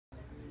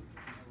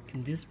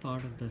In this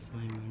part of the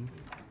assignment,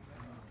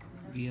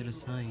 we are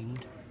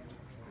assigned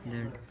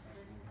that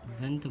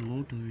when the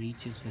motor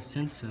reaches the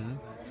sensor,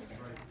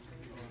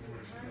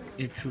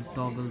 it should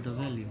toggle the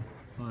value,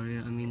 or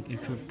it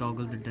should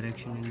toggle the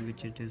direction in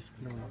which it is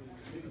flowing.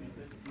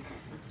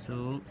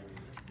 So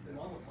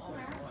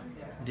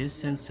this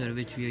sensor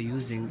which we are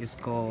using is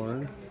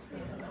called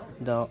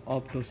the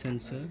Opto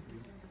Sensor,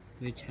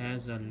 which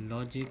has a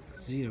logic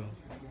 0.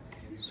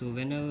 So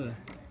whenever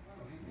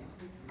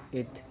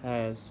it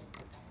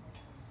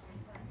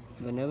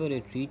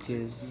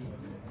reaches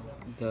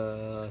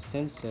the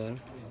sensor,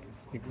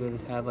 it will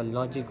have a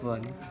logic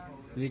 1,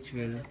 which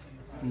will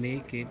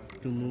make it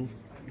to move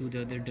to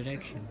the other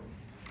direction.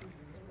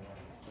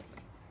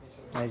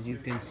 As you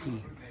can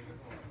see,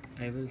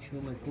 I will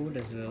show my code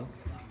as well,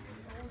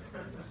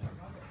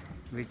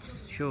 which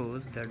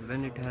shows that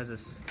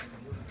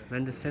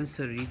when the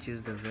sensor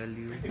reaches the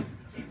value,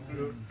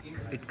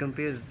 it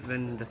compares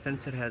when the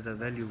sensor has a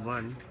value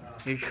 1,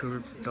 it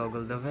should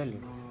toggle the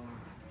value.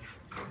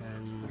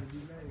 And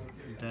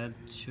that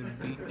should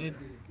be it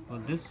for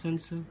this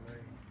sensor.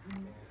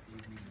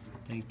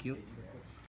 Thank you.